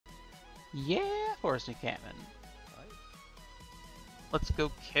Yeah, horse encampment. Let's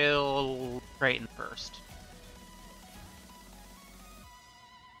go kill Drayton first.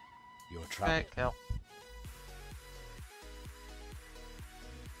 Your trouble. Okay, kill.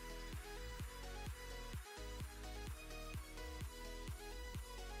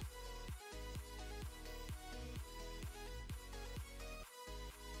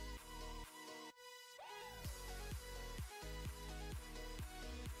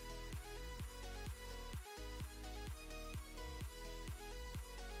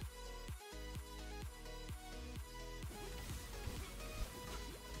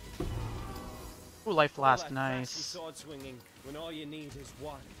 Ooh, life flask, nice. Sword swinging when all you need is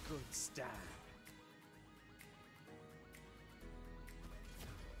one good stab.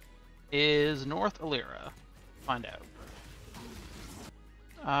 Is North Illyria? Find out.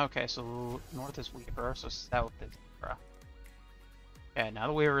 Okay, so north is Weaver, so south is Illyria. Okay, now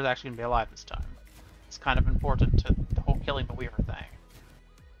the Weaver is actually going to be alive this time. It's kind of important to the whole killing the Weaver thing.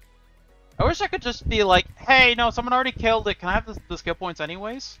 I wish I could just be like, hey, no, someone already killed it, can I have the skill points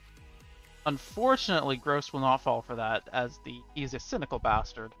anyways? Unfortunately, Gross will not fall for that, as he's a cynical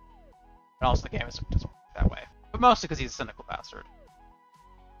bastard. And also the game doesn't work that way. But mostly because he's a cynical bastard.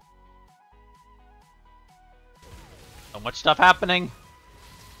 So much stuff happening.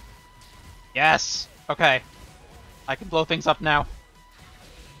 Yes! Okay. I can blow things up now.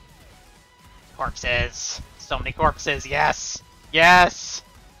 Corpses! So many corpses, yes! Yes!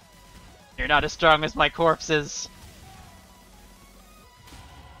 You're not as strong as my corpses.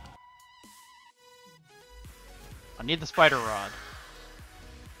 I need the spider rod.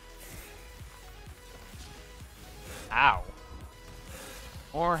 Ow.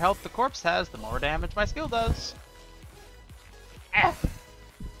 The more health the corpse has, the more damage my skill does. Ah!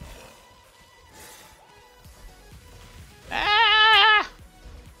 Ah!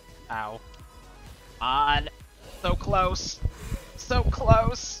 Ow. On. So close. So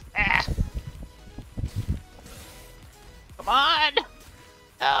close. Ah! Come on!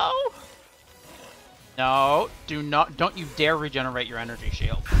 No! No, don't you dare regenerate your energy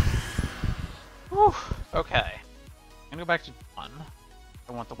shield. Whew, okay. I'm gonna go back to 1.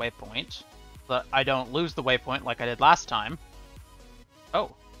 I want the waypoint, but I don't lose the waypoint like I did last time.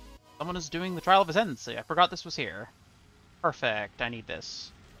 Oh, someone is doing the Trial of Ascendancy. I forgot this was here. Perfect, I need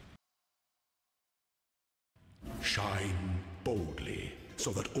this. Shine boldly, so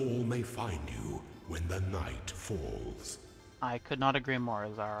that all may find you when the night falls. I could not agree more,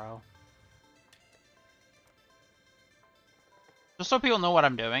 Zaro. Just so people know what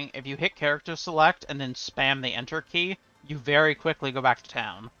I'm doing, if you hit character select and then spam the enter key, you very quickly go back to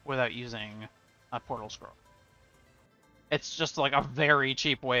town without using a portal scroll. It's just like a very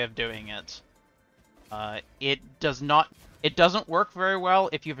cheap way of doing it. It doesn't work very well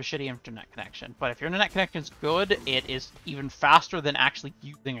if you have a shitty internet connection, but if your internet connection is good, it is even faster than actually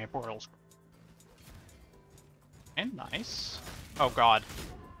using a portal scroll. And nice. Oh god.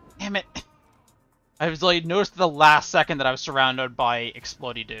 Damn it. I was like, noticed the last second that I was surrounded by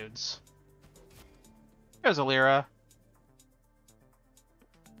explodey dudes. There's Illyria.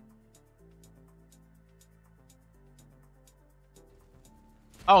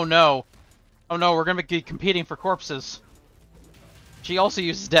 Oh no. Oh no, we're gonna be competing for corpses. She also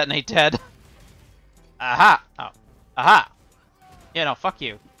uses Detonate Dead. Aha! Oh. Aha! Yeah, no, fuck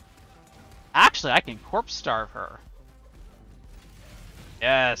you. Actually, I can corpse starve her.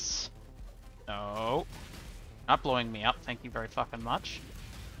 Yes. No. Not blowing me up, thank you very fucking much.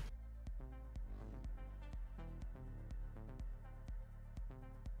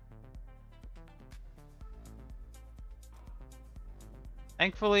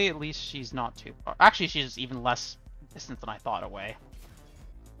 Thankfully, at least she's not too far. Actually, she's even less distant than I thought away.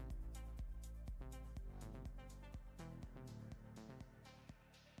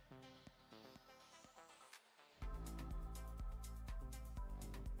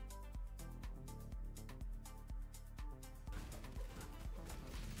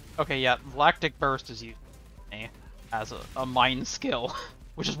 Okay, yeah, Lactic Burst is used as a mine skill,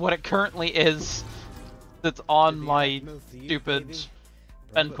 which is what it currently is. That's on my stupid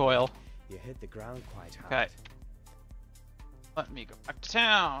bend coil. You hit the ground quite hard. Okay. Let me go back to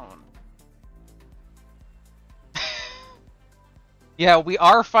town. Yeah, we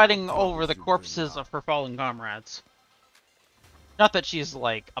are fighting over the corpses of her fallen comrades. Not that she's,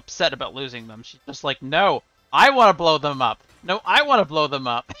 like, upset about losing them. She's just like, no, I want to blow them up. No, I want to blow them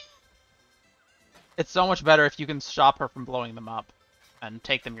up. It's so much better if you can stop her from blowing them up and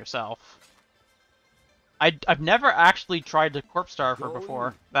take them yourself. I've never actually tried to corpse starve her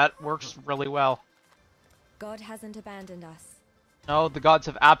before. That works really well. God hasn't abandoned us. No, the gods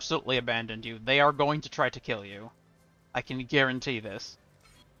have absolutely abandoned you. They are going to try to kill you. I can guarantee this.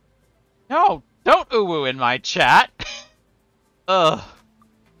 No, don't uwu in my chat! Ugh.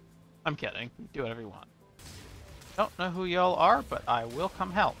 I'm kidding. Do whatever you want. Don't know who y'all are, but I will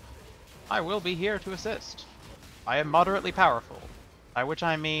come help. I will be here to assist. I am moderately powerful. By which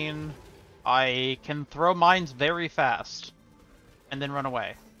I mean, I can throw mines very fast. And then run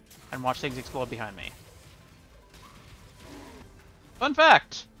away. And watch things explode behind me. Fun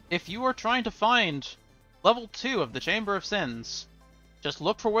fact! If you are trying to find level 2 of the Chamber of Sins, just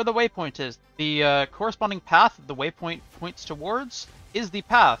look for where the waypoint is. The corresponding path the waypoint points towards is the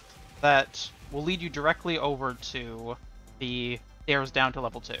path that will lead you directly over to the stairs down to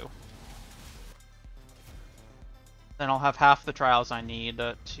level 2. Then I'll have half the trials I need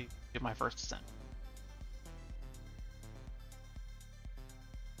to do my first ascent.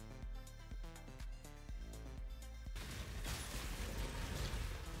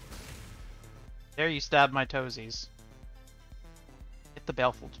 There you stabbed my toesies. Hit the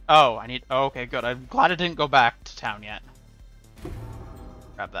baleful. Oh, I need. Oh, okay, good. I'm glad I didn't go back to town yet.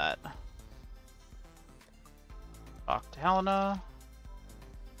 Grab that. Talk to Helena.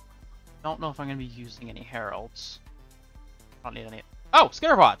 Don't know if I'm gonna be using any heralds. I don't need any. Oh,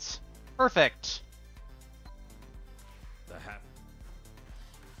 Scatterpots! Perfect! The hat.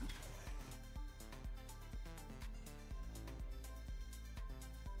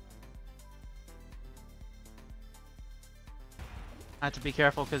 I have to be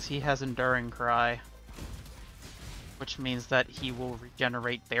careful because he has Enduring Cry. Which means that he will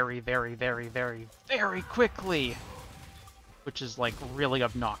regenerate very, very, very, very, very quickly! Which is, like, really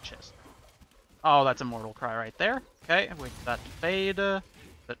obnoxious. Oh, that's Immortal Cry right there. Okay, wait for that to fade. That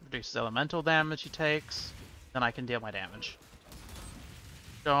reduces elemental damage he takes. Then I can deal my damage.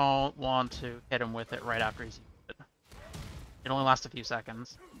 Don't want to hit him with it right after he's used it. It only lasts a few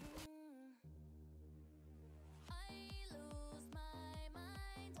seconds.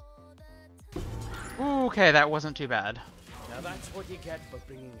 Ooh, okay, that wasn't too bad. Now that's what you get for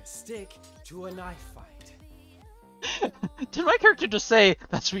bringing a stick to a knife fight. Did my character just say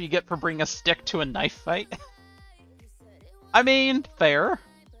that's what you get for bringing a stick to a knife fight? I mean, fair.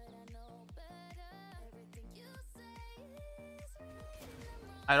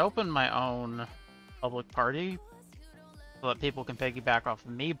 I'd open my own public party so that people can piggyback off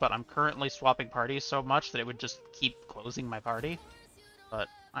of me, but I'm currently swapping parties so much that it would just keep closing my party. But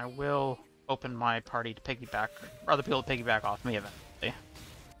I will open my party to piggyback, or other people to piggyback off me eventually.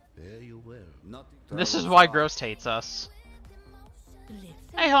 There you will. Nothing to This is why Ghost hates us.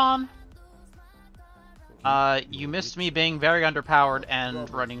 Hey, Han! You missed me being very underpowered and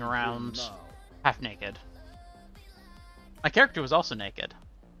running around half naked. My character was also naked.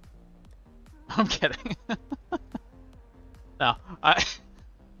 I'm kidding. No,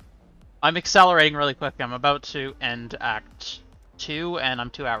 I'm accelerating really quick. I'm about to end Act 2, and I'm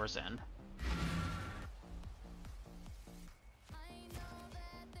 2 hours in.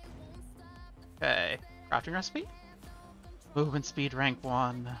 Okay, crafting recipe? Movement speed rank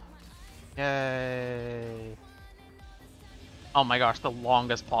 1. Yay. Oh my gosh, the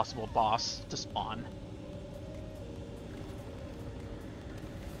longest possible boss to spawn.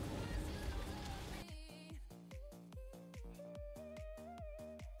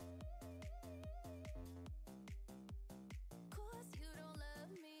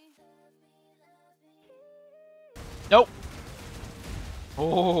 Nope.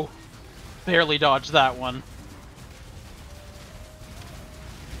 Oh, barely dodged that one.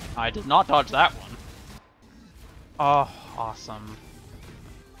 I did not dodge that one. Oh, awesome.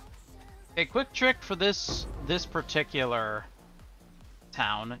 Okay, quick trick for this particular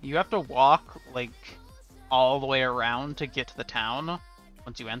town. You have to walk, like, all the way around to get to the town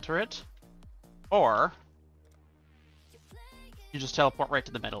once you enter it. Or you just teleport right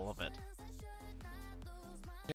to the middle of it.